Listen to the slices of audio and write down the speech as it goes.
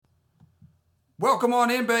Welcome on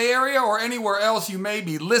in, Bay Area, or anywhere else you may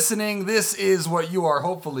be listening. This is what you are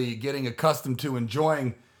hopefully getting accustomed to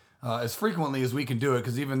enjoying as frequently as we can do it,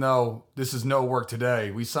 because even though this is no work today,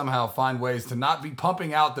 we somehow find ways to not be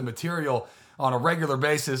pumping out the material on a regular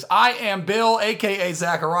basis. I am Bill, a.k.a.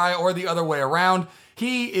 Zachariah, or the other way around.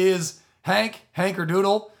 He is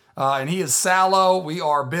Hankerdoodle, and he is Sallow. We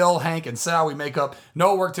are Bill, Hank, and Sal. We make up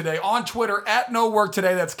No Work Today on Twitter, at No Work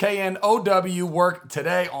Today. That's KNOW Work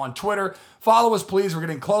Today on Twitter. Follow us, please. We're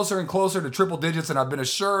getting closer and closer to triple digits, and I've been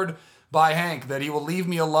assured by Hank that he will leave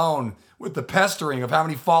me alone with the pestering of how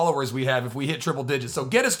many followers we have if we hit triple digits. So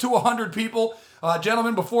get us to 100 people.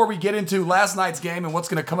 Gentlemen, before we get into last night's game and what's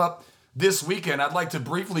going to come up this weekend, I'd like to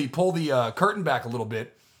briefly pull the curtain back a little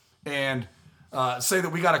bit and say that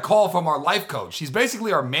we got a call from our life coach. He's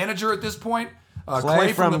basically our manager at this point.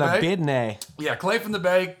 Clay from the Bay. Bidney. Yeah, Clay from the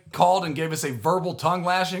Bay called and gave us a verbal tongue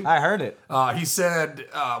lashing. I heard it. He said,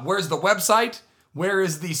 where's the website? Where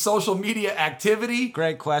is the social media activity?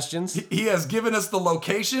 Great questions. He has given us the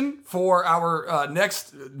location for our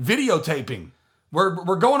next videotaping.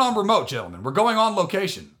 We're going on remote, gentlemen. We're going on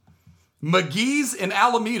location. McGee's in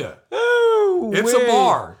Alameda. Ooh, It's a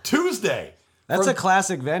bar. Tuesday. That's a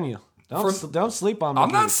classic venue. Don't sleep on McGee's.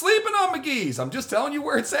 I'm not sleeping on McGee's. I'm just telling you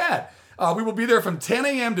where it's at. We will be there from 10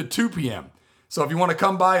 a.m. to 2 p.m. So if you want to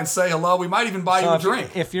come by and say hello, we might even buy you a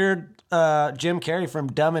drink. If you're Jim Carrey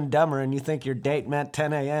from Dumb and Dumber and you think your date meant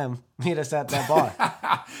 10 a.m., meet us at that bar.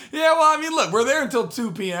 Yeah, well, I mean, look, we're there until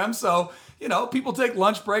 2 p.m. So, people take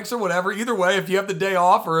lunch breaks or whatever. Either way, if you have the day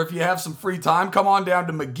off or if you have some free time, come on down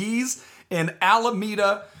to McGee's in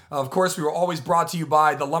Alameda. Of course, we were always brought to you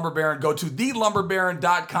by The Lumber Baron. Go to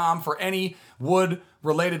thelumberbaron.com for any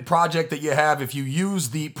wood-related project that you have. If you use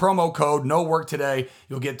the promo code NOWORKTODAY,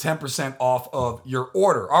 you'll get 10% off of your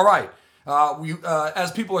order. All right.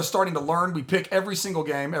 As people are starting to learn, we pick every single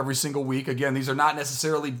game every single week. Again, these are not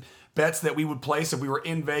necessarily bets that we would place if we were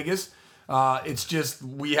in Vegas. It's just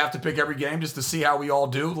we have to pick every game just to see how we all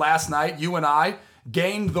do. Last night, you and I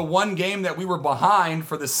gained the one game that we were behind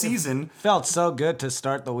for the season. Felt so good to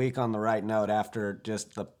start the week on the right note after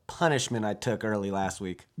just the punishment I took early last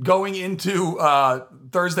week. Going into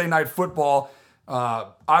Thursday night football,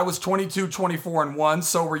 I was 22-24-1.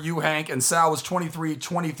 So were you, Hank, and Sal was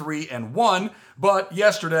 23-23-1. But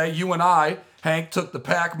yesterday, you and I, Hank, took the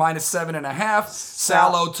Pack -7.5.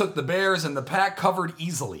 Sallow took the Bears, and the Pack covered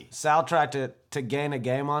easily. Sal tried to gain a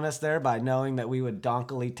game on us there by knowing that we would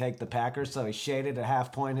donkily take the Packers, so he shaded a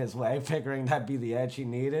half point his way, figuring that'd be the edge he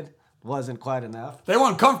needed. Wasn't quite enough. They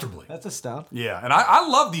won comfortably. That's a stump. Yeah, and I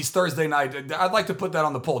love these Thursday night. I'd like to put that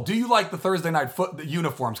on the poll. Do you like the Thursday night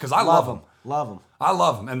uniforms? Because I love them. Love them. I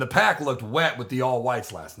love them. And the Pack looked wet with the all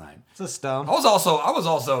whites last night. It's a stump. I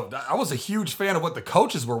was a huge fan of what the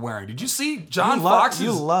coaches were wearing. Did you see John Fox's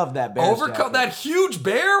You love that Bears overcoat? jacket. That huge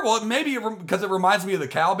bear? Well, maybe because it reminds me of the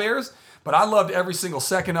Cal Bears. But I loved every single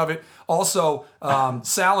second of it. Also,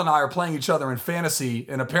 Sal and I are playing each other in fantasy,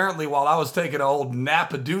 and apparently while I was taking an old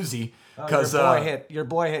nap-a-doozy, because your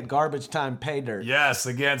boy hit garbage time pay dirt. Yes,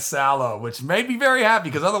 against Sallow, which made me very happy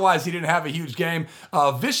because otherwise he didn't have a huge game.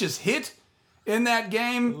 Vicious hit in that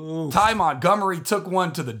game. Oof. Ty Montgomery took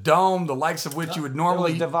one to the dome, the likes of which you would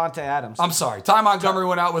normally. It was Devontae Adams. I'm sorry, Ty Montgomery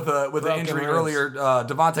went out with an injury ribs. earlier.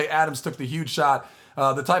 Devontae Adams took the huge shot.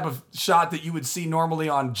 The type of shot that you would see normally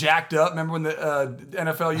on Jacked Up. Remember when the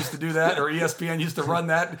NFL used to do that, or ESPN used to run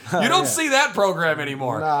that? You don't see that program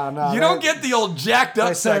anymore. No. You don't get the old Jacked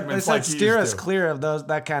Up segments like you steer used us to. clear of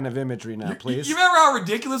that kind of imagery now, please. You remember how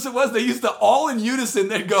ridiculous it was? They used to all in unison.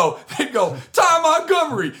 They'd go, Ty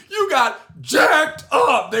Montgomery, you got jacked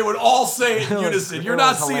up. They would all say it in unison. You're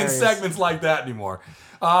not seeing hilarious. segments like that anymore.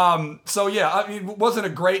 So yeah, I mean, it wasn't a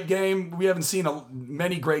great game. We haven't seen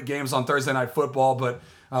many great games on Thursday Night Football, but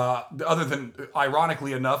other than,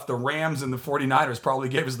 ironically enough, the Rams and the 49ers probably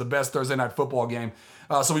gave us the best Thursday Night Football game.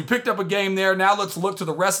 So we picked up a game there. Now let's look to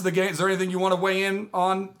the rest of the game. Is there anything you want to weigh in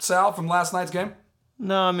on, Sal, from last night's game?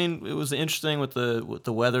 No, I mean, it was interesting with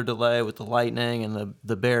the weather delay, with the lightning, and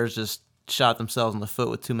the Bears just shot themselves in the foot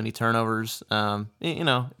with too many turnovers. They're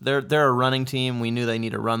a running team. We knew they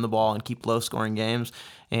need to run the ball and keep low-scoring games.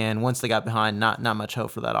 And once they got behind, not much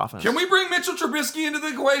hope for that offense. Can we bring Mitchell Trubisky into the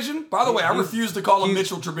equation? By the way, I refuse to call him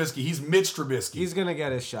Mitchell Trubisky. He's Mitch Trubisky. He's gonna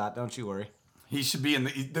get his shot. Don't you worry. He should be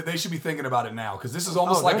they should be thinking about it now because this is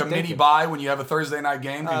almost like a mini bye when you have a Thursday night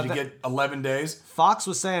game because you get 11 days. Fox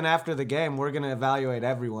was saying after the game, we're going to evaluate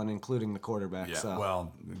everyone, including the quarterback. Yeah, so.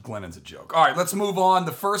 well, Glennon's a joke. All right, let's move on.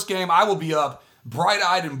 The first game, I will be up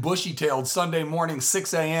bright-eyed and bushy-tailed Sunday morning,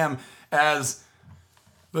 6 a.m. as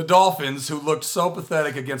The Dolphins, who looked so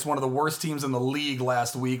pathetic against one of the worst teams in the league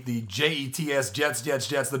last week, the Jets.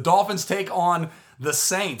 The Dolphins take on the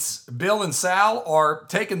Saints. Bill and Sal are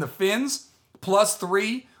taking the Fins,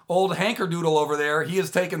 +3. Old Hankerdoodle over there, he has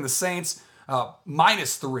taken the Saints,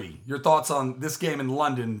 -3. Your thoughts on this game in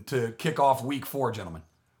London to kick off week 4, gentlemen?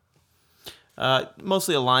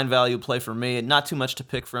 Mostly a line value play for me. Not too much to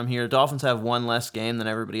pick from here. Dolphins have one less game than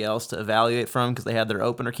everybody else to evaluate from because they had their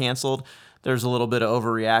opener canceled. There's a little bit of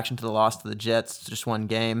overreaction to the loss to the Jets. It's just one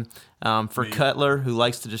game. For Cutler, who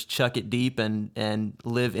likes to just chuck it deep and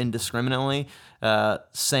live indiscriminately,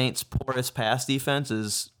 Saints' porous pass defense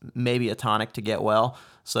is maybe a tonic to get well.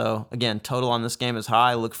 So, again, total on this game is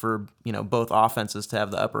high. Look for both offenses to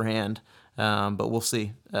have the upper hand. But we'll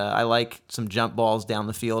see. I like some jump balls down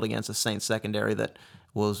the field against a Saints secondary that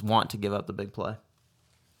was want to give up the big play.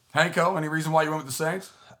 Hanko, any reason why you went with the Saints?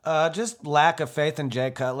 Just lack of faith in Jay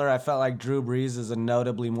Cutler. I felt like Drew Brees is a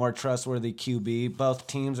notably more trustworthy QB. Both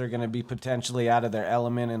teams are going to be potentially out of their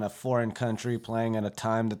element in a foreign country playing at a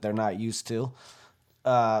time that they're not used to.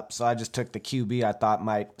 So I just took the QB I thought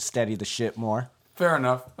might steady the ship more. Fair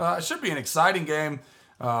enough. It should be an exciting game.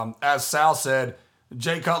 As Sal said,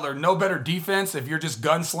 Jay Cutler, no better defense if you're just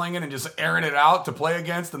gunslinging and just airing it out to play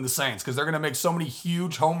against than the Saints, because they're going to make so many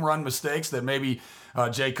huge home run mistakes that maybe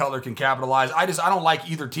Jay Cutler can capitalize. I don't like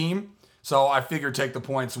either team, so I figure take the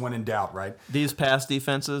points when in doubt, right? These pass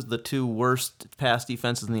defenses, the two worst pass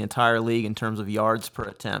defenses in the entire league in terms of yards per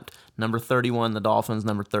attempt. Number 31, the Dolphins.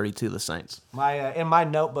 Number 32, the Saints. In my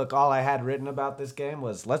notebook, all I had written about this game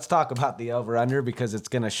was, let's talk about the over-under because it's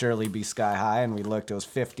going to surely be sky high, and we looked, it was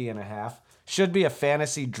 50.5. Should be a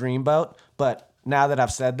fantasy dreamboat, but now that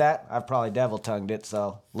I've said that, I've probably devil-tongued it,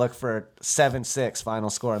 so look for 7-6 final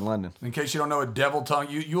score in London. In case you don't know what devil tongue,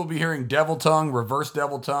 you will be hearing devil tongue, reverse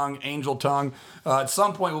devil tongue, angel tongue. At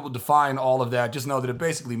some point, we will define all of that. Just know that it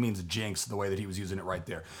basically means jinx, the way that he was using it right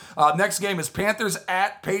there. Next game is Panthers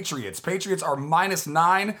at Patriots. Patriots are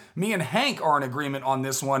 -9. Me and Hank are in agreement on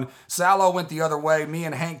this one. Salo went the other way. Me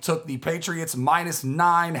and Hank took the Patriots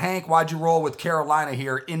 -9. Hank, why'd you roll with Carolina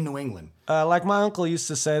here in New England? Like my uncle used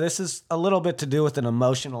to say, this is a little bit to do with an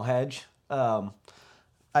emotional hedge.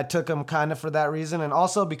 I took them kind of for that reason, and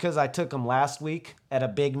also because I took them last week at a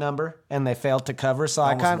big number and they failed to cover. So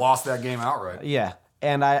I kind of lost that game outright. Yeah,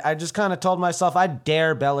 and I just kind of told myself I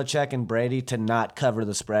dare Belichick and Brady to not cover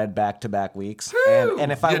the spread back-to-back weeks.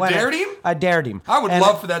 And if I dared him? I dared him. I would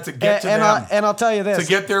love for that to get to them. I'll tell you this. To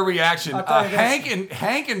get their reaction.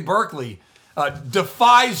 Hank and Berkeley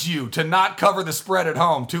defies you to not cover the spread at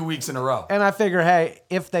home 2 weeks in a row. And I figure, hey,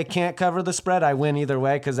 if they can't cover the spread, I win either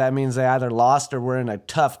way because that means they either lost or we're in a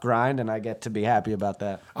tough grind, and I get to be happy about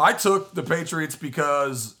that. I took the Patriots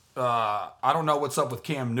because I don't know what's up with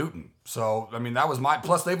Cam Newton. So, I mean, that was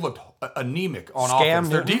plus they've looked anemic on offense.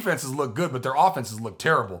 Their defenses look good, but their offenses look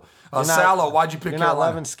terrible. Salo, why'd you pick Carolina? You're not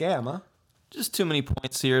loving Scam, huh? Just too many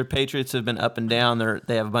points here. Patriots have been up and down.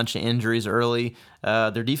 They have a bunch of injuries early.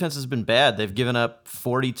 Their defense has been bad. They've given up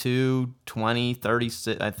 42, 20,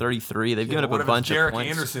 33. They've given up a bunch of points. Derek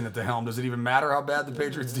Anderson at the helm. Does it even matter how bad the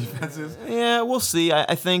Patriots defense is? Yeah, we'll see.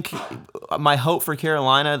 I think my hope for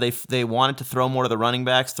Carolina, they wanted to throw more to the running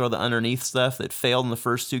backs, throw the underneath stuff that failed in the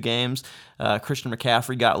first 2 games. Christian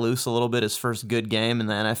McCaffrey got loose a little bit his first good game in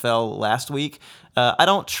the NFL last week. I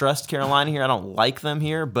don't trust Carolina here. I don't like them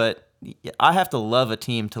here, but I have to love a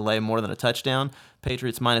team to lay more than a touchdown.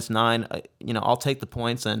 Patriots -9. I'll take the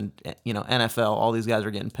points, and NFL. All these guys are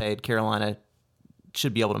getting paid. Carolina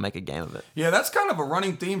should be able to make a game of it. Yeah, that's kind of a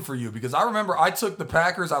running theme for you because I remember I took the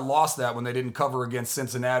Packers. I lost that when they didn't cover against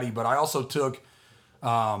Cincinnati, but I also took,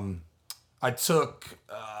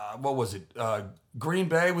 what was it? Green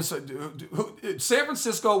Bay was San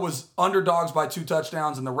Francisco was underdogs by 2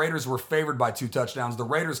 touchdowns, and the Raiders were favored by 2 touchdowns. The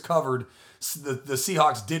Raiders covered. The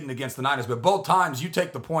Seahawks didn't against the Niners, but both times you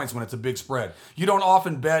take the points when it's a big spread. You don't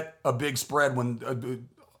often bet a big spread when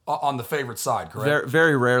on the favorite side, correct? Very,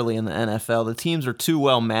 very rarely in the NFL. The teams are too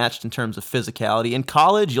well matched in terms of physicality. In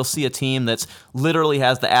college, you'll see a team that's literally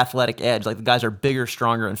has the athletic edge. Like the guys are bigger,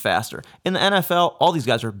 stronger, and faster. In the NFL, all these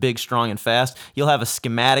guys are big, strong, and fast. You'll have a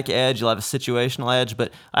schematic edge. You'll have a situational edge.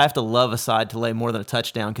 But I have to love a side to lay more than a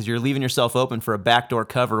touchdown because you're leaving yourself open for a backdoor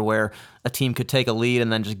cover where a team could take a lead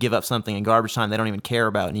and then just give up something in garbage time they don't even care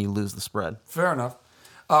about, and you lose the spread. Fair enough.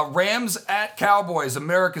 Rams at Cowboys,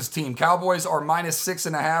 America's team. Cowboys are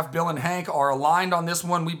 -6.5. Bill and Hank are aligned on this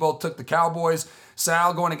one. We both took the Cowboys.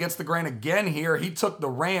 Sal going against the grain again here. He took the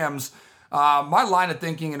Rams. My line of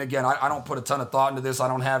thinking, and again, I don't put a ton of thought into this. I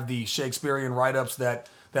don't have the Shakespearean write-ups that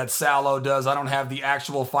Salo does. I don't have the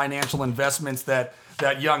actual financial investments that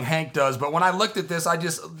young Hank does. But when I looked at this,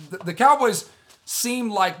 the Cowboys, seem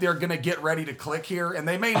like they're going to get ready to click here, and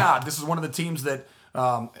they may not. This is one of the teams that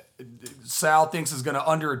Sal thinks is going to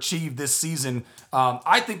underachieve this season.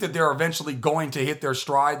 I think that they're eventually going to hit their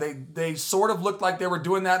stride. They sort of looked like they were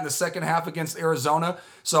doing that in the second half against Arizona.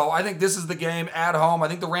 So I think this is the game at home. I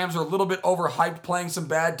think the Rams are a little bit overhyped playing some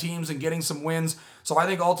bad teams and getting some wins. So I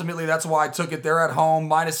think ultimately that's why I took it. They're at home,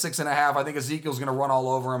 -6.5. I think Ezekiel's going to run all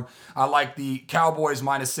over him. I like the Cowboys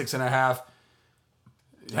 -6.5.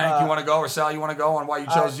 Hank, you want to go, or Sal, you want to go on why you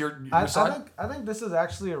chose your side? I think this is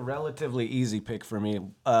actually a relatively easy pick for me.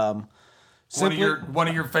 One of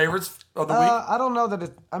your favorites of the week? I don't know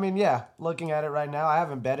that I mean, yeah, looking at it right now, I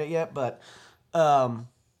haven't bet it yet, but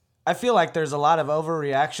I feel like there's a lot of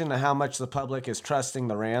overreaction to how much the public is trusting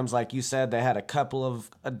the Rams. Like you said, they had a couple of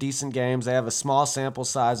decent games. They have a small sample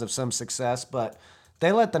size of some success, but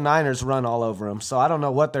they let the Niners run all over them. So I don't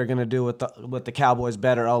know what they're going to do with the Cowboys'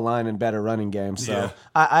 better O-line and better running game. So yeah.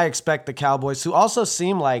 I expect the Cowboys, who also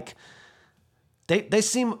seem like they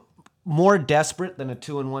seem more desperate than a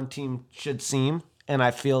 2-1 team should seem. And I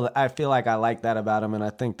feel like I like that about them. And I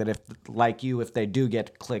think that if they do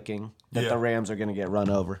get clicking, that the Rams are going to get run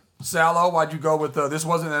over. Salo, why'd you go with this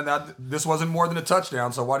wasn't more than a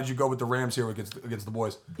touchdown, so why did you go with the Rams here against the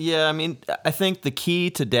boys? Yeah, I mean, I think the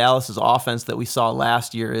key to Dallas's offense that we saw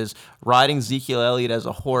last year is riding Ezekiel Elliott as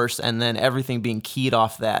a horse and then everything being keyed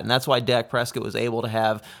off that. And that's why Dak Prescott was able to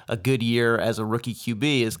have a good year as a rookie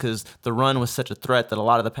QB, is because the run was such a threat that a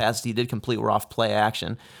lot of the passes he did complete were off play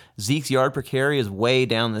action. Zeke's yard per carry is way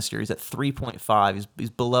down this year. He's at 3.5. He's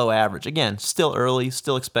below average. Again, still early,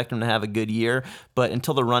 still expect him to have a good year, but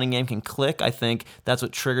until the running game can click, I think that's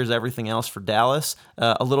what triggers everything else for Dallas.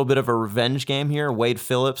 A little bit of a revenge game here. Wade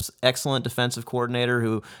Phillips, excellent defensive coordinator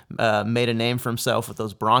who made a name for himself with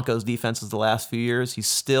those Broncos defenses the last few years. He's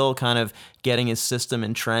still kind of getting his system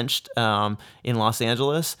entrenched in Los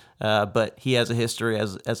Angeles, but he has a history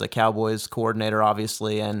as a Cowboys coordinator,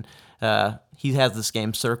 obviously, and he has this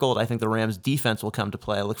game circled. I think the Rams defense will come to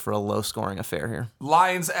play. I look for a low-scoring affair here.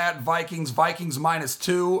 Lions at Vikings. Vikings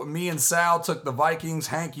 -2. Me and Sal took the Vikings.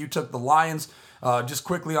 Hank, you took the Lions. Just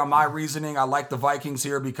quickly on my reasoning, I like the Vikings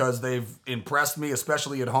here because they've impressed me,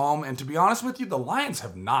 especially at home. And to be honest with you, the Lions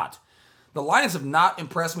have not. The Lions have not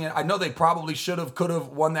impressed me. I know they probably could have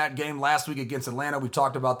won that game last week against Atlanta. We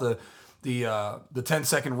talked about the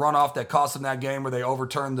 10-second runoff that cost them that game where they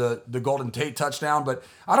overturned the Golden Tate touchdown. But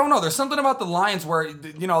I don't know. There's something about the Lions where,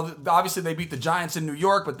 obviously they beat the Giants in New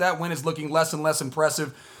York, but that win is looking less and less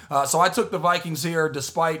impressive. So I took the Vikings here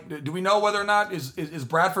despite, do we know whether or not, is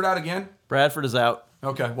Bradford out again? Bradford is out.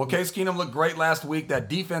 Okay. Well, Case Keenum looked great last week. That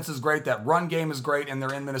defense is great. That run game is great, and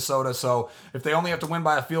they're in Minnesota. So if they only have to win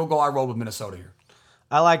by a field goal, I roll with Minnesota here.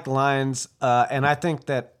 I like the Lions, and I think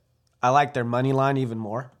that I like their money line even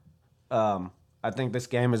more. I think this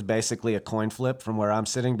game is basically a coin flip from where I'm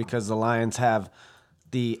sitting because the Lions have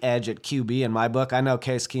the edge at QB in my book. I know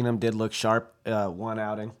Case Keenum did look sharp one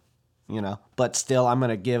outing, but still I'm going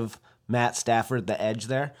to give Matt Stafford the edge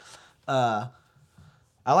there.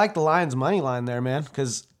 I like the Lions' money line there, man,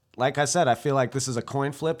 because like I said, I feel like this is a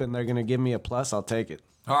coin flip and they're going to give me a plus. I'll take it.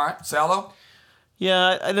 All right. Salo?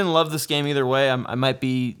 Yeah, I didn't love this game either way.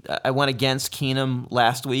 I went against Keenum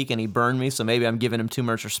last week and he burned me, so maybe I'm giving him too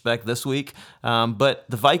much respect this week. But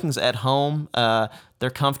the Vikings at home,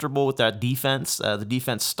 they're comfortable with that defense. The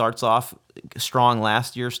defense started off strong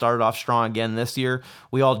again this year.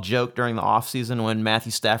 We all joked during the offseason when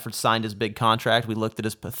Matthew Stafford signed his big contract. We looked at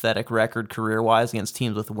his pathetic record career-wise against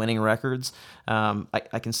teams with winning records.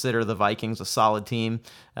 I consider the Vikings a solid team.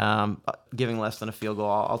 Giving less than a field goal,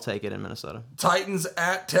 I'll take it in Minnesota. Titans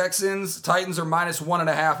at Texans. Titans are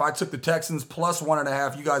 -1.5. I took the Texans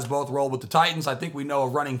 +1.5. You guys both rolled with the Titans. I think we know a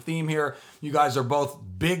running theme here. You guys are both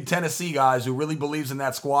big Tennessee guys who really believes in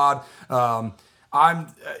that squad.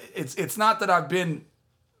 It's not that I've been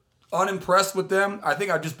unimpressed with them. I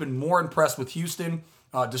think I've just been more impressed with Houston.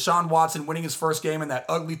 Deshaun Watson winning his first game in that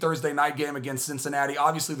ugly Thursday night game against Cincinnati.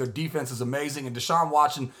 Obviously, their defense is amazing, and Deshaun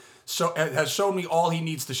Watson has shown me all he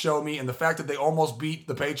needs to show me. And the fact that they almost beat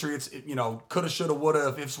the Patriots, coulda, shoulda, woulda.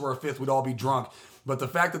 If ifs were a fifth, we'd all be drunk. But the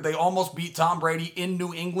fact that they almost beat Tom Brady in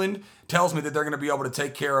New England tells me that they're going to be able to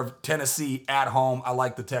take care of Tennessee at home. I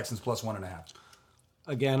like the Texans +1.5.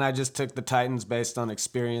 Again, I just took the Titans based on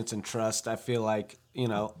experience and trust. I feel like,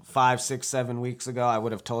 5, 6, 7 weeks ago, I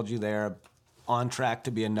would have told you they're on track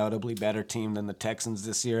to be a notably better team than the Texans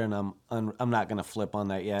this year, and I'm not going to flip on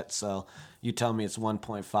that yet. So you tell me it's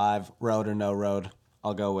 1.5, road or no road,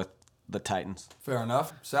 I'll go with the Titans. Fair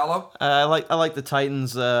enough. Salo? I like the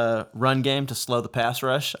Titans' run game to slow the pass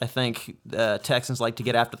rush. I think Texans like to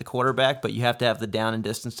get after the quarterback, but you have to have the down and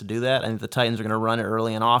distance to do that. I think the Titans are going to run it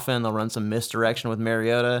early and often. They'll run some misdirection with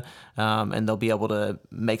Mariota, and they'll be able to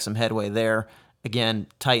make some headway there. Again,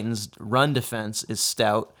 Titans' run defense is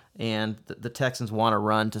stout, and the Texans want to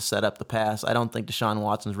run to set up the pass. I don't think Deshaun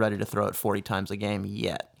Watson's ready to throw it 40 times a game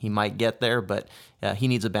yet. He might get there, but he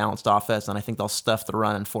needs a balanced offense, and I think they'll stuff the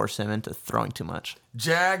run and force him into throwing too much.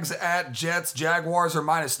 Jags at Jets. Jaguars are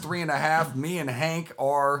 -3.5. Me and Hank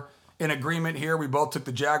are in agreement here. We both took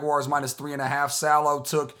the Jaguars -3.5. Salo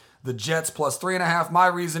took the Jets +3.5. My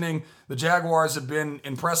reasoning, the Jaguars have been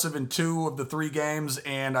impressive in 2 of the 3 games,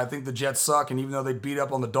 and I think the Jets suck. And even though they beat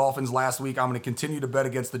up on the Dolphins last week, I'm going to continue to bet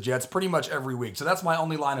against the Jets pretty much every week. So that's my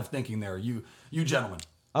only line of thinking there. You gentlemen.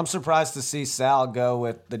 I'm surprised to see Sal go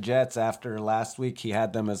with the Jets after last week. He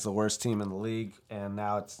had them as the worst team in the league, and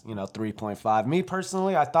now it's 3.5. Me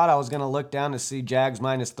personally, I thought I was going to look down to see Jags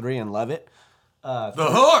 -3 and love it. The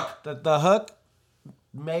hook! The hook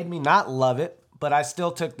made me not love it, but I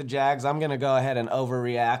still took the Jags. I'm going to go ahead and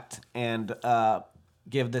overreact and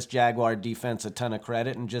give this Jaguar defense a ton of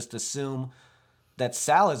credit and just assume that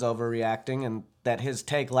Sal is overreacting and that his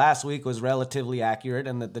take last week was relatively accurate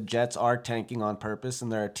and that the Jets are tanking on purpose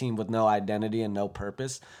and they're a team with no identity and no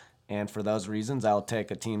purpose. And for those reasons, I'll take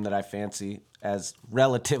a team that I fancy as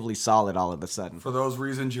relatively solid all of a sudden. For those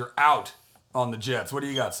reasons, you're out on the Jets. What do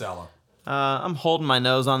you got, Salo? I'm holding my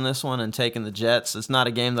nose on this one and taking the Jets. It's not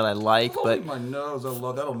a game that I like, but my nose. I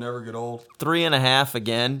love that'll never get old. 3.5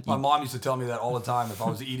 again. My mom used to tell me that all the time. If I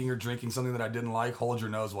was eating or drinking something that I didn't like, hold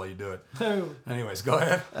your nose while you do it. Anyways, go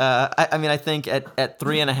ahead. I think at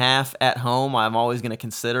 3.5 at home, I'm always going to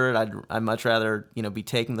consider it. I'd much rather be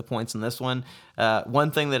taking the points in this one.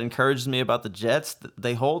 One thing that encourages me about the Jets,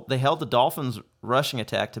 they held the Dolphins' rushing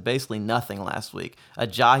attack to basically nothing last week.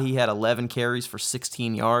 Ajayi had 11 carries for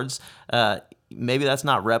 16 yards. Maybe that's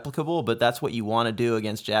not replicable, but that's what you want to do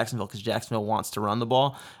against Jacksonville because Jacksonville wants to run the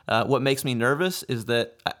ball. What makes me nervous is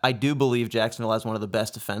that I do believe Jacksonville has one of the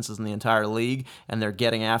best defenses in the entire league, and they're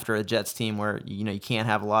getting after a Jets team where you can't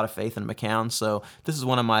have a lot of faith in McCown. So this is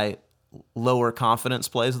one of my lower confidence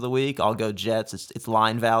plays of the week. I'll go Jets. It's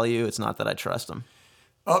line value. It's not that I trust them.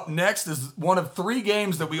 Up next is one of 3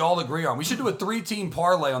 games that we all agree on. We should do a 3-team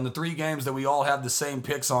parlay on the 3 games that we all have the same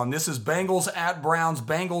picks on. This is Bengals at Browns.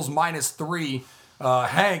 Bengals -3.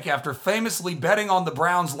 Hank, after famously betting on the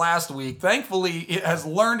Browns last week, thankfully it has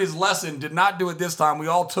learned his lesson, did not do it this time. We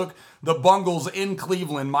all took the Bungles in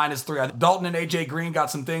Cleveland -3. Dalton and A.J. Green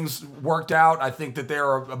got some things worked out. I think that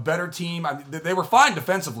they're a better team. They were fine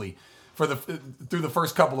defensively through the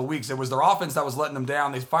first couple of weeks. It was their offense that was letting them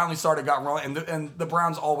down. They finally got rolling, and the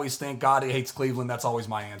Browns always think God hates Cleveland. That's always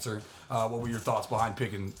my answer. What were your thoughts behind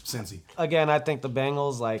picking Cincy? Again, I think the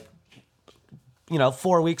Bengals,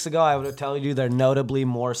 4 weeks ago, I would have told you they're notably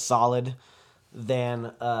more solid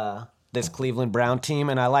than this Cleveland Brown team,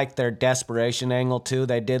 and I like their desperation angle too.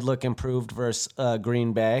 They did look improved versus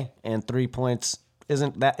Green Bay, and 3 points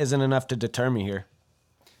isn't enough to deter me here.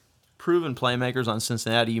 Proven playmakers on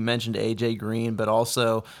Cincinnati. You mentioned A.J. Green, but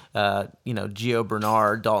also, Gio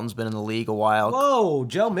Bernard. Dalton's been in the league a while. Whoa,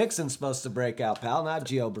 Joe Mixon's supposed to break out, pal, not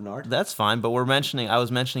Gio Bernard. That's fine, but I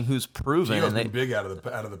was mentioning who's proven. Gio's been big out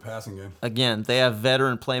of the passing game. Again, they have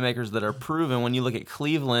veteran playmakers that are proven. When you look at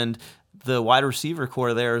Cleveland, the wide receiver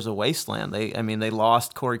core there is a wasteland. They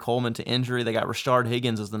lost Corey Coleman to injury. They got Rashard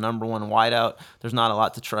Higgins as the number 1 wideout. There's not a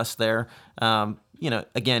lot to trust there.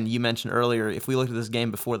 Again, you mentioned earlier, if we looked at this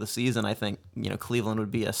game before the season, I think, Cleveland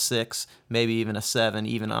would be a 6, maybe even a 7,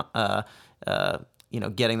 even,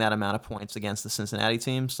 getting that amount of points against the Cincinnati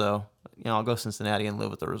team. So, I'll go Cincinnati and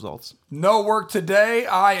live with the results. No work today.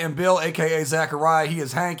 I am Bill, a.k.a. Zachariah. He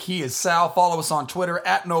is Hank. He is Sal. Follow us on Twitter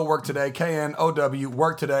at No Work Today, KNOW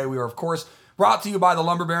Work Today. We are, of course, brought to you by The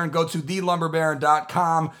Lumber Baron. Go to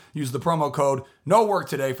thelumberbaron.com. Use the promo code No Work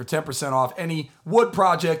Today for 10% off any wood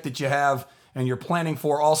project that you have and you're planning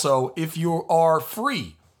for. Also, if you are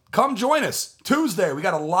free, come join us. Tuesday, we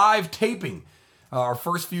got a live taping. Our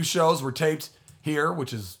first few shows were taped here,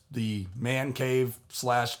 which is the man cave /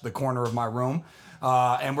 the corner of my room.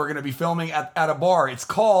 And we're going to be filming at a bar. It's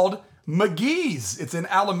called McGee's. It's in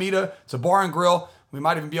Alameda. It's a bar and grill. We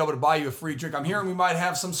might even be able to buy you a free drink. I'm hearing we might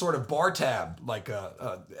have some sort of bar tab, like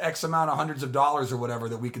X amount of hundreds of dollars or whatever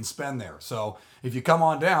that we can spend there. So if you come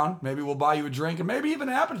on down, maybe we'll buy you a drink and maybe even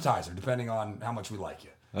an appetizer, depending on how much we like you.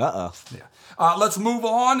 Uh-oh. Yeah. Let's move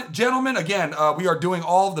on. Gentlemen, again, we are doing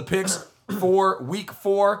all of the picks for week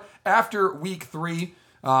 4. After week 3,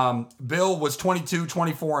 Bill was 22,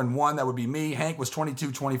 24, and 1. That would be me. Hank was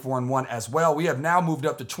 22, 24, and 1 as well. We have now moved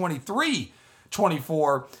up to 23,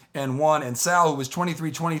 24, and 1. And Sal, who was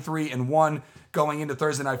 23, 23, and 1 going into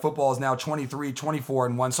Thursday Night Football, is now 23, 24,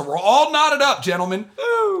 and 1. So we're all knotted up, gentlemen.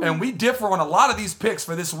 Ooh. And we differ on a lot of these picks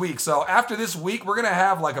for this week. So after this week, we're going to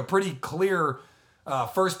have like a pretty clear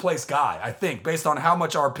first place guy, I think, based on how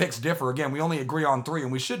much our picks differ. Again, we only agree on 3,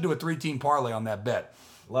 and we should do a 3-team parlay on that bet.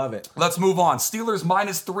 Love it. Let's move on. Steelers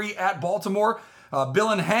 -3 at Baltimore. Bill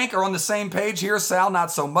and Hank are on the same page here. Sal, not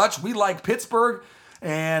so much. We like Pittsburgh,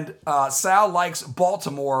 and Sal likes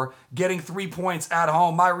Baltimore getting 3 points at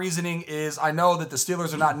home. My reasoning is I know that the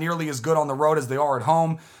Steelers are not nearly as good on the road as they are at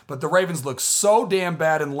home, but the Ravens look so damn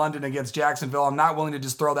bad in London against Jacksonville. I'm not willing to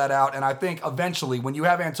just throw that out, and I think eventually when you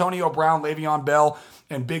have Antonio Brown, Le'Veon Bell,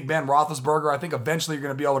 and Big Ben Roethlisberger, I think eventually you're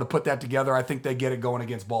going to be able to put that together. I think they get it going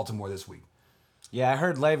against Baltimore this week. Yeah, I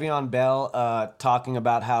heard Le'Veon Bell talking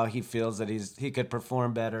about how he feels that he could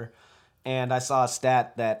perform better. And I saw a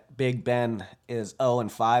stat that Big Ben is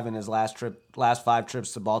 0-5 in his last 5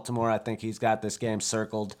 trips to Baltimore. I think he's got this game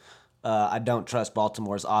circled. I don't trust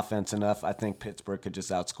Baltimore's offense enough. I think Pittsburgh could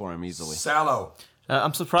just outscore him easily. Sallow.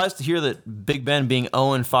 I'm surprised to hear that Big Ben being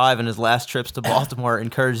 0-5 in his last trips to Baltimore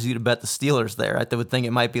encourages you to bet the Steelers there. I would think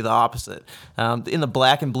it might be the opposite. In the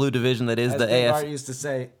black and blue division that is As the Big AFC. Art used to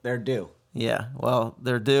say, they're due. Yeah, well,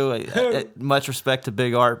 they're due. Much respect to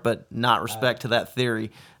Big Art, but not respect to that theory.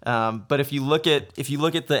 But if you look at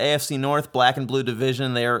the AFC North black and blue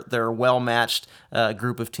division, they're a well matched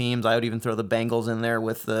group of teams. I would even throw the Bengals in there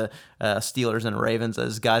with the Steelers and Ravens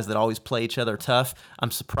as guys that always play each other tough.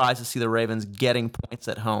 I'm surprised to see the Ravens getting points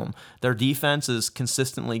at home. Their defense is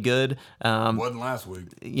consistently good. Wasn't last week.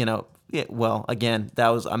 Yeah, well, again, that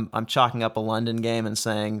was I'm chalking up a London game and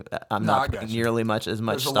saying I'm not putting nearly as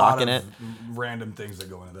much stock in it. Random things that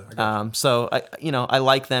go into that. So I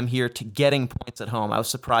like them here to getting points at home. I was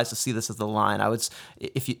surprised to see this as the line.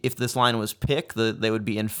 If this line was pick, they would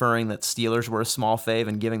be inferring that Steelers were a small fave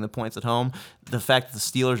and giving the points at home. The fact that the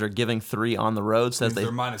Steelers are giving 3 on the road says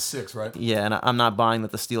they're -6, right? Yeah, and I'm not buying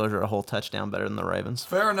that the Steelers are a whole touchdown better than the Ravens.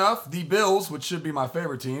 Fair enough. The Bills, which should be my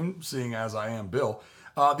favorite team, seeing as I am Bill.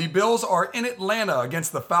 The Bills are in Atlanta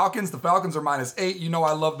against the Falcons. The Falcons are -8. You know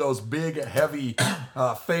I love those big, heavy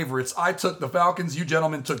favorites. I took the Falcons. You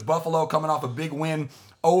gentlemen took Buffalo, coming off a big win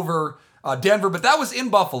over Denver, but that was in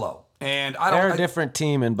Buffalo. And they're a different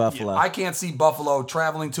team in Buffalo. I can't see Buffalo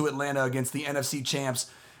traveling to Atlanta against the NFC champs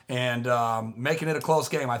and making it a close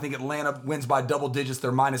game. I think Atlanta wins by double digits.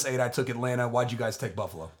 They're -8. I took Atlanta. Why'd you guys take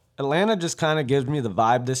Buffalo? Atlanta just kind of gives me the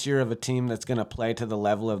vibe this year of a team that's going to play to the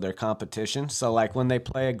level of their competition. So, like, when they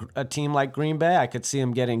play a team like Green Bay, I could see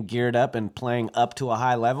them getting geared up and playing up to a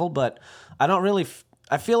high level. But I don't really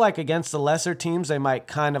I feel like against the lesser teams, they might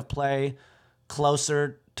kind of play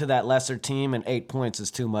closer to that lesser team, and 8 points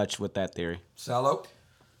is too much with that theory. Sallow?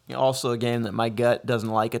 Also a game that my gut doesn't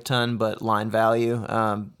like a ton, but line value.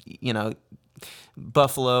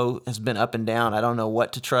 Buffalo has been up and down. I don't know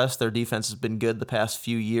what to trust. Their defense has been good the past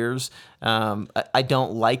few years. I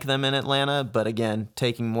don't like them in Atlanta, but again,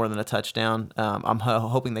 taking more than a touchdown. I'm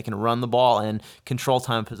hoping they can run the ball and control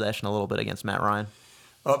time of possession a little bit against Matt Ryan.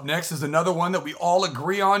 Up next is another one that we all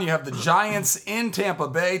agree on. You have the Giants in Tampa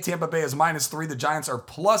Bay. Tampa Bay is -3. The Giants are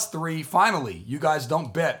 +3. Finally, you guys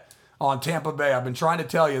don't bet on Tampa Bay. I've been trying to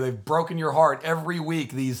tell you, they've broken your heart every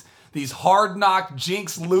week. These hard-knock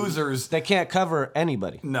jinx losers. They can't cover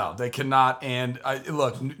anybody. No, they cannot. And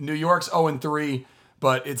look, New York's 0-3,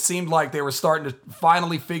 but it seemed like they were starting to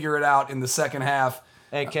finally figure it out in the second half.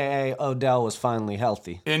 AKA Odell was finally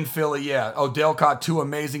healthy. In Philly, yeah. Odell caught 2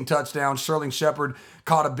 amazing touchdowns. Sterling Shepard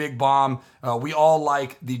caught a big bomb. We all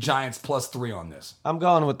like the Giants +3 on this. I'm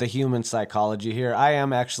going with the human psychology here. I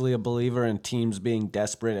am actually a believer in teams being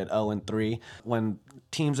desperate at 0-3. When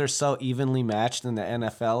teams are so evenly matched in the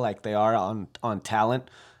NFL like they are on talent,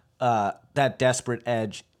 that desperate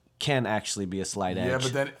edge can actually be a slight edge. Yeah,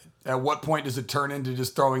 but then at what point does it turn into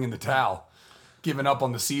just throwing in the towel? Giving up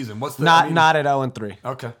on the season? Not at 0-3.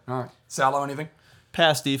 Okay, all right. Sallow, anything?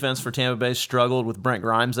 Pass defense for Tampa Bay struggled with Brent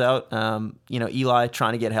Grimes out. Eli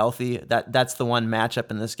trying to get healthy. That's the one matchup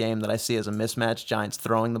in this game that I see as a mismatch. Giants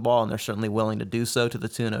throwing the ball, and they're certainly willing to do so to the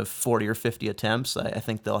tune of 40 or 50 attempts. I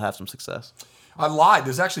think they'll have some success. I lied.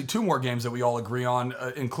 There's actually 2 more games that we all agree on,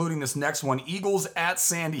 including this next one. Eagles at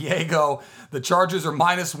San Diego. The Chargers are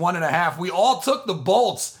 -1.5. We all took the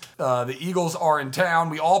Bolts. The Eagles are in town.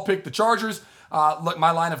 We all picked the Chargers. Look,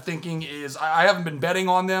 my line of thinking is I haven't been betting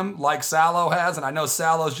on them like Sallow has, and I know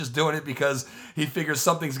Sallow's just doing it because he figures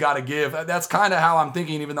something's got to give. That's kind of how I'm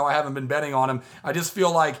thinking, even though I haven't been betting on him. I just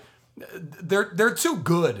feel like they're too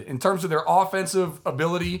good in terms of their offensive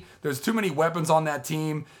ability. There's too many weapons on that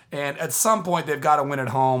team, and at some point they've got to win at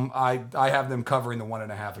home. I have them covering the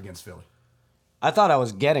 1.5 against Philly. I thought I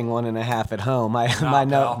was getting 1.5 at home. My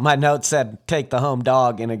pal. note said take the home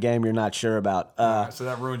dog in a game you're not sure about. So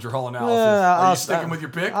that ruins your whole analysis. Are you sticking with your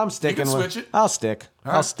pick? I'm sticking you can with. switch it. I'll stick.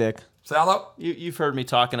 All right. I'll stick. Sallow? You've heard me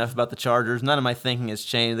talk enough about the Chargers. None of my thinking has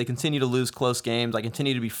changed. They continue to lose close games. I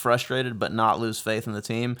continue to be frustrated, but not lose faith in the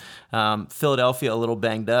team. Philadelphia a little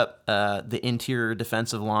banged up. The interior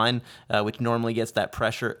defensive line, which normally gets that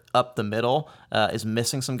pressure up the middle, is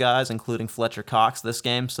missing some guys, including Fletcher Cox this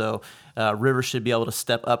game. So Rivers should be able to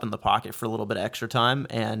step up in the pocket for a little bit of extra time.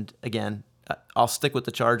 And again, I'll stick with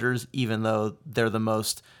the Chargers, even though they're the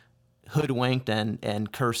most hoodwinked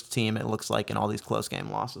and cursed team, it looks like, in all these close game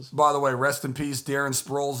losses. By the way, rest in peace, Darren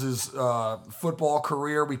Sproles' football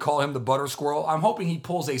career. We call him the butter squirrel. I'm hoping he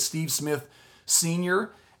pulls a Steve Smith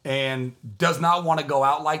Sr. and does not want to go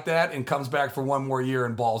out like that and comes back for one more year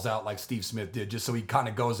and balls out like Steve Smith did, just so he kind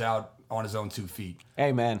of goes out on his own 2 feet.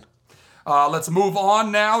 Amen. Let's move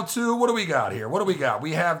on now to, what do we got here? What do we got?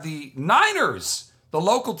 We have the Niners, the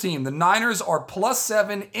local team. The Niners are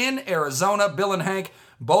 +7 in Arizona. Bill and Hank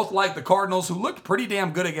both like the Cardinals, who looked pretty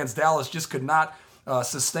damn good against Dallas, just could not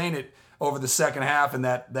sustain it over the second half, and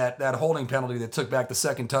that holding penalty that took back the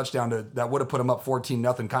second touchdown that would have put them up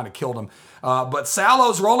 14-0 kind of killed them. But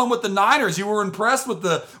Sallow's rolling with the Niners. You were impressed with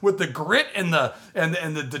the grit and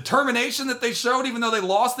the determination that they showed, even though they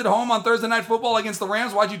lost at home on Thursday Night Football against the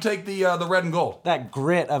Rams. Why'd you take the red and gold? That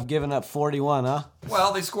grit of giving up 41, huh?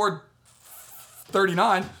 Well, they scored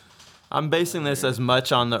 39. I'm basing this as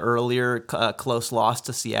much on the earlier close loss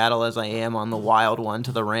to Seattle as I am on the wild one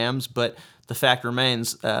to the Rams, but the fact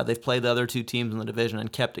remains they've played the other two teams in the division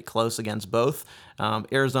and kept it close against both.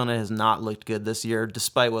 Arizona has not looked good this year,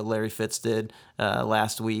 despite what Larry Fitz did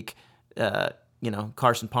last week.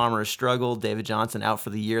 Carson Palmer has struggled. David Johnson out for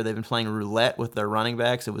the year. They've been playing roulette with their running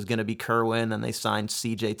backs. It was going to be Kerwin, then they signed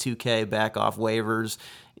CJ2K back off waivers.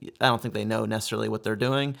 I don't think they know necessarily what they're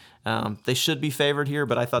doing. They should be favored here,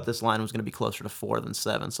 but I thought this line was going to be closer to 4 than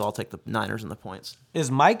 7, so I'll take the Niners and the points. Is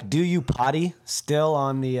Mike Do You Potty still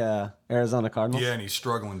on the Arizona Cardinals? Yeah, and he's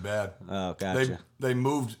struggling bad. Oh, gotcha. They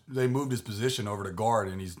moved his position over to guard,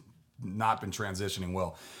 and he's not been transitioning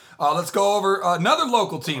well. Let's go over another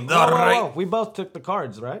local team. Whoa. We both took the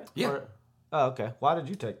Cards, right? Yeah. Oh, okay. Why did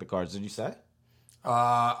you take the Cards? Did you say?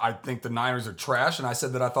 I think the Niners are trash, and I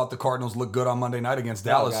said that I thought the Cardinals looked good on Monday night against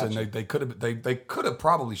Dallas, gotcha. and they could have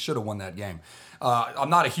probably should have won that game.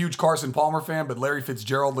 I'm not a huge Carson Palmer fan, but Larry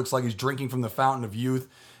Fitzgerald looks like he's drinking from the fountain of youth.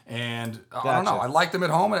 And I don't know. I like them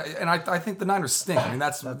at home, and I think the Niners stink. I mean,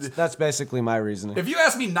 that's basically my reasoning. If you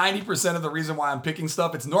ask me 90% of the reason why I'm picking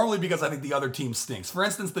stuff, it's normally because I think the other team stinks. For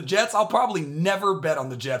instance, the Jets, I'll probably never bet on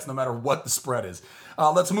the Jets no matter what the spread is.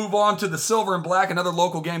 Let's move on to the Silver and Black, another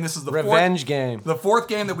local game. This is the revenge game. The fourth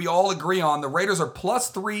game that we all agree on. The Raiders are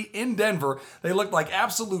 +3 in Denver. They looked like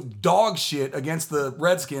absolute dog shit against the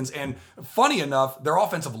Redskins. And funny enough, their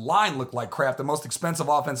offensive line looked like crap, the most expensive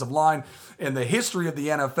offensive line in the history of the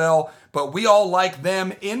NFL. But we all like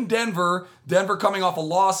them in Denver. Denver coming off a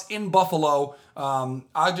loss in Buffalo.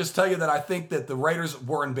 I'll just tell you that I think that the Raiders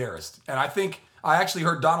were embarrassed. And I actually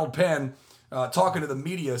heard Donald Penn talking to the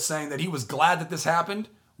media saying that he was glad that this happened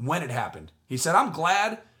when it happened. He said, I'm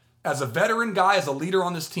glad as a veteran guy, as a leader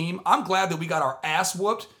on this team, I'm glad that we got our ass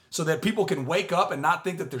whooped so that people can wake up and not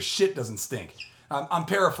think that their shit doesn't stink. I'm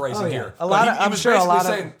paraphrasing here. A lot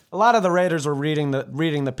of the Raiders were reading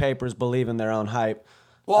the papers, believing their own hype.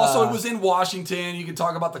 Well, also, it was in Washington. You can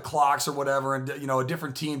talk about the clocks or whatever, and a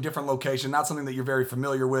different team, different location, not something that you're very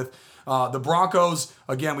familiar with. The Broncos,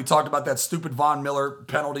 again, we talked about that stupid Von Miller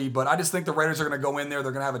penalty, but I just think the Raiders are going to go in there.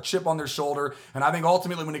 They're going to have a chip on their shoulder, and I think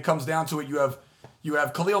ultimately when it comes down to it, you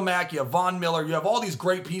have Khalil Mack, you have Von Miller, you have all these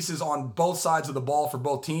great pieces on both sides of the ball for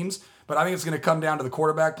both teams, but I think it's going to come down to the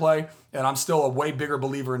quarterback play, and I'm still a way bigger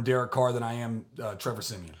believer in Derek Carr than I am Trevor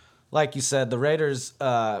Siemian. Like you said, the Raiders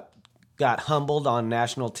got humbled on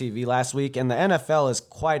national TV last week, and the NFL is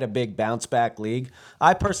quite a big bounce-back league.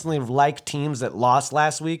 I personally like teams that lost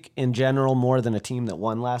last week in general more than a team that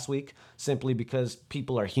won last week, simply because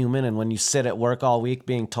people are human, and when you sit at work all week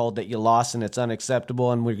being told that you lost and it's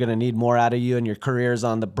unacceptable and we're going to need more out of you and your career's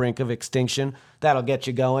on the brink of extinction, that'll get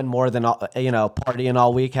you going more than partying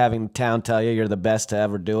all week, having the town tell you you're the best to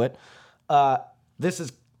ever do it. This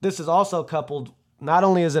is also coupled, not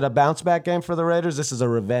only is it a bounce-back game for the Raiders, this is a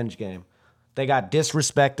revenge game. They got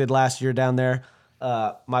disrespected last year down there.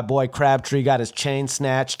 My boy Crabtree got his chain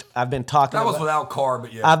snatched. I've been talking. That was without Carr,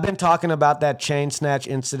 but yeah. I've been talking about that chain snatch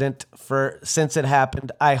incident since it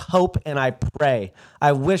happened. I hope and I pray.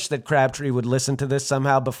 I wish that Crabtree would listen to this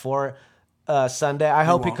somehow before Sunday. I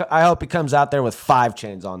hope he comes out there with 5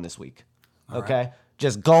 chains on this week. Okay, right.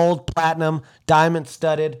 Just gold, platinum, diamond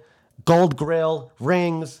studded, gold grill,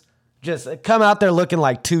 rings. Just come out there looking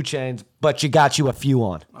like 2 chains, but you got you a few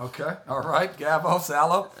on. Okay. All right. Gabo,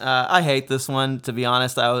 Salo? I hate this one, to be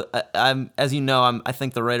honest. I'm as you know, I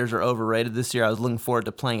think the Raiders are overrated this year. I was looking forward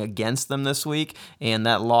to playing against them this week, and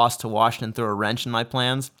that loss to Washington threw a wrench in my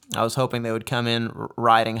plans. I was hoping they would come in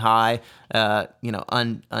riding high,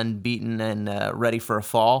 unbeaten and ready for a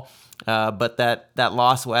fall. But that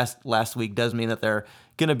loss last week does mean that they're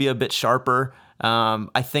going to be a bit sharper.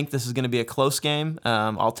 I think this is going to be a close game.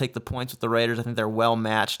 I'll take the points with the Raiders. I think they're well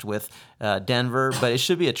matched with Denver, but it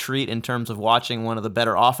should be a treat in terms of watching one of the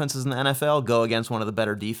better offenses in the NFL go against one of the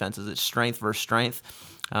better defenses. It's strength versus strength.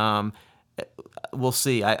 We'll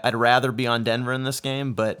see. I'd rather be on Denver in this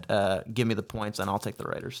game, but give me the points and I'll take the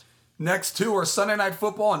Raiders. Next 2 are Sunday Night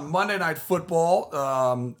Football and Monday Night Football.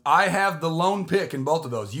 I have the lone pick in both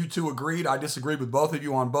of those. You two agreed. I disagreed with both of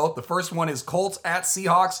you on both. The first one is Colts at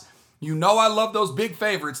Seahawks. You know I love those big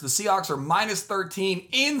favorites. The Seahawks are minus 13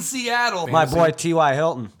 in Seattle. My boy T.Y.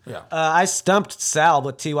 Hilton. Yeah. I stumped Sal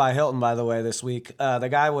with T.Y. Hilton, by the way, this week. The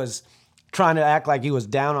guy was trying to act like he was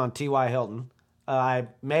down on T.Y. Hilton. I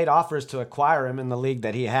made offers to acquire him in the league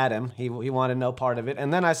that he had him. He wanted no part of it.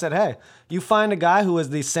 And then I said, hey, you find a guy who is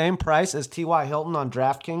the same price as T.Y. Hilton on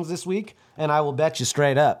DraftKings this week, and I will bet you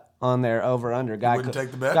straight up on their over-under. Wouldn't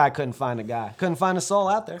take the bet? Guy couldn't find a guy. Couldn't find a soul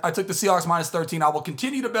out there. I took the Seahawks minus 13. I will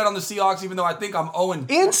continue to bet on the Seahawks, even though I think I'm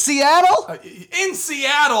 0-. In Seattle? In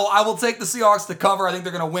Seattle, I will take the Seahawks to cover. I think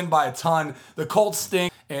they're going to win by a ton. The Colts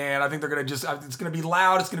stink, and I think they're going to it's going to be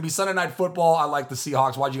loud. It's going to be Sunday Night Football. I like the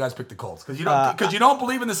Seahawks. Why'd you guys pick the Colts? Because you don't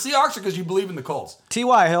believe in the Seahawks, or because you believe in the Colts?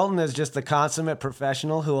 T.Y. Hilton is just the consummate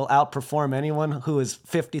professional who will outperform anyone who is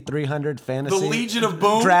 5,300 fantasy. The Legion of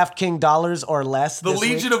Boom. DraftKings dollars or less. The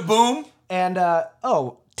Legion of Boom. And,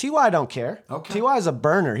 T.Y. don't care. Okay. T.Y. is a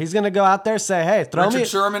burner. He's going to go out there and say, hey, Richard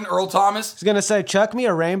Sherman, Earl Thomas. He's going to say, chuck me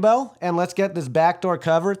a rainbow, and let's get this backdoor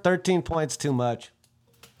cover. 13 points too much.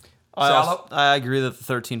 I agree that the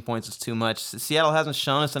 13 points is too much. Seattle hasn't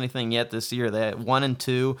shown us anything yet this year. They had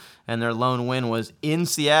 1-2, and their lone win was in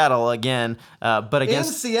Seattle again. But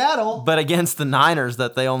against the Niners,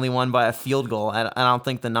 that they only won by a field goal. I don't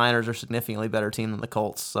think the Niners are a significantly better team than the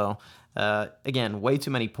Colts. So, again, way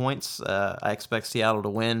too many points. I expect Seattle to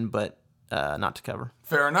win, but not to cover.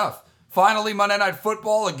 Fair enough. Finally, Monday Night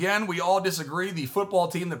Football. Again, we all disagree. The football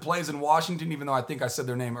team that plays in Washington, even though I think I said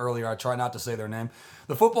their name earlier, I try not to say their name.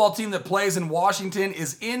 The football team that plays in Washington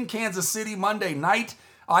is in Kansas City Monday night.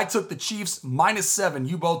 I took the Chiefs -7.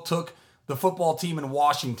 You both took the football team in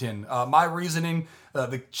Washington. My reasoning,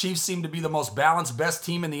 the Chiefs seem to be the most balanced, best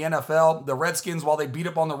team in the NFL. The Redskins, while they beat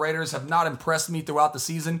up on the Raiders, have not impressed me throughout the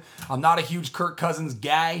season. I'm not a huge Kirk Cousins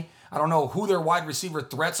guy. I don't know who their wide receiver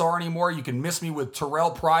threats are anymore. You can miss me with Terrell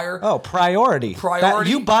Pryor. Oh, priority.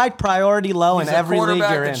 You buy priority low in every league you're in. He's a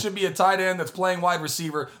quarterback that should be a tight end that's playing wide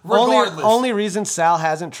receiver. Regardless. Only reason Sal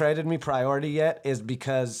hasn't traded me priority yet is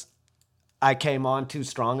because I came on too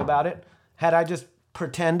strong about it. Had I just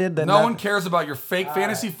pretended that no one cares about your fake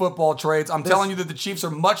fantasy football trades. I'm telling you that the Chiefs are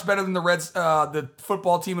much better than the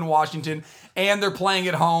football team in Washington, and they're playing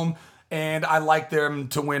at home. And I like them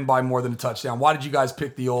to win by more than a touchdown. Why did you guys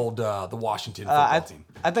pick the Washington football team?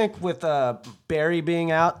 I think with Barry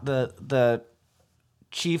being out, the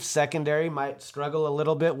Chiefs secondary might struggle a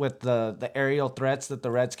little bit with the aerial threats that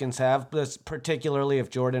the Redskins have, particularly if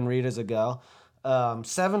Jordan Reed is a go.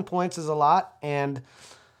 7 points is a lot, and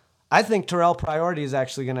I think Terrell Priority is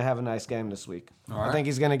actually going to have a nice game this week. All right. I think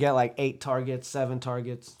he's going to get like 8 targets, 7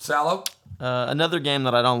 targets. Salo? Another game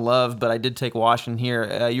that I don't love, but I did take Washington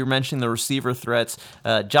here. You were mentioning the receiver threats.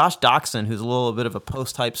 Josh Doxson, who's a little bit of a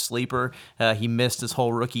post-type sleeper. He missed his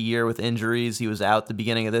whole rookie year with injuries. He was out the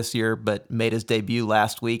beginning of this year, but made his debut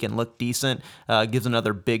last week and looked decent. Gives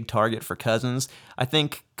another big target for Cousins. I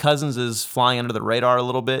think Cousins is flying under the radar a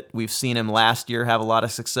little bit. We've seen him last year have a lot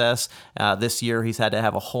of success. This year he's had to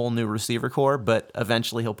have a whole new receiver core, but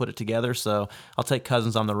eventually he'll put it together. So I'll take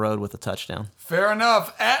Cousins on the road with a touchdown. Fair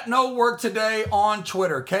enough. At No Work Today on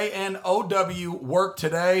Twitter, KNOW Work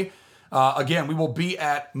Today. Again, we will be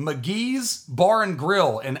at McGee's Bar and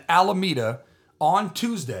Grill in Alameda on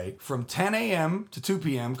Tuesday from 10 a.m. to 2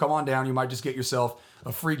 p.m. Come on down. You might just get yourself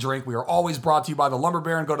a free drink. We are always brought to you by the Lumber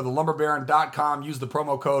Baron. Go to thelumberbaron.com. Use the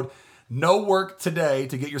promo code No Work Today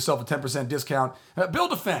to get yourself a 10% discount.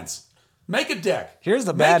 Build a fence. Make a deck. Here's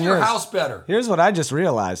the bad Make your news. house better. Here's what I just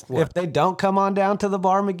realized. If they don't come on down to the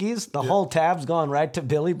Bar McGee's, the whole tab's going right to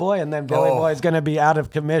Billy Boy, and then Billy Boy's going to be out of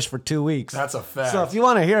commish for 2 weeks. That's a fact. So if you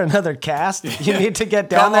want to hear another cast, you need to get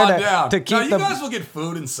down Come there on down. to keep no, you guys will get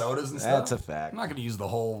food and sodas and stuff. That's a fact. I'm not going to use the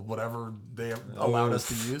whole whatever they allowed us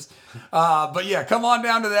to use. But yeah, come on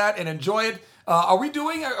down to that and enjoy it. Are we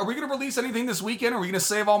going to release anything this weekend? Are we going to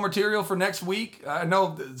save all material for next week? I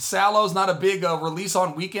know Salo's not a big release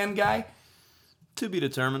on weekend guy. To be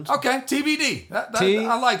determined. Okay, TBD.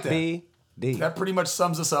 I like that. TBD. That pretty much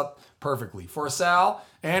sums us up perfectly. For Sal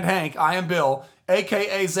and Hank, I am Bill,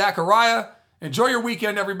 a.k.a. Zachariah. Enjoy your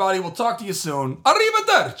weekend, everybody. We'll talk to you soon.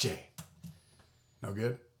 Arrivederci. No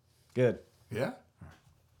good? Good. Yeah?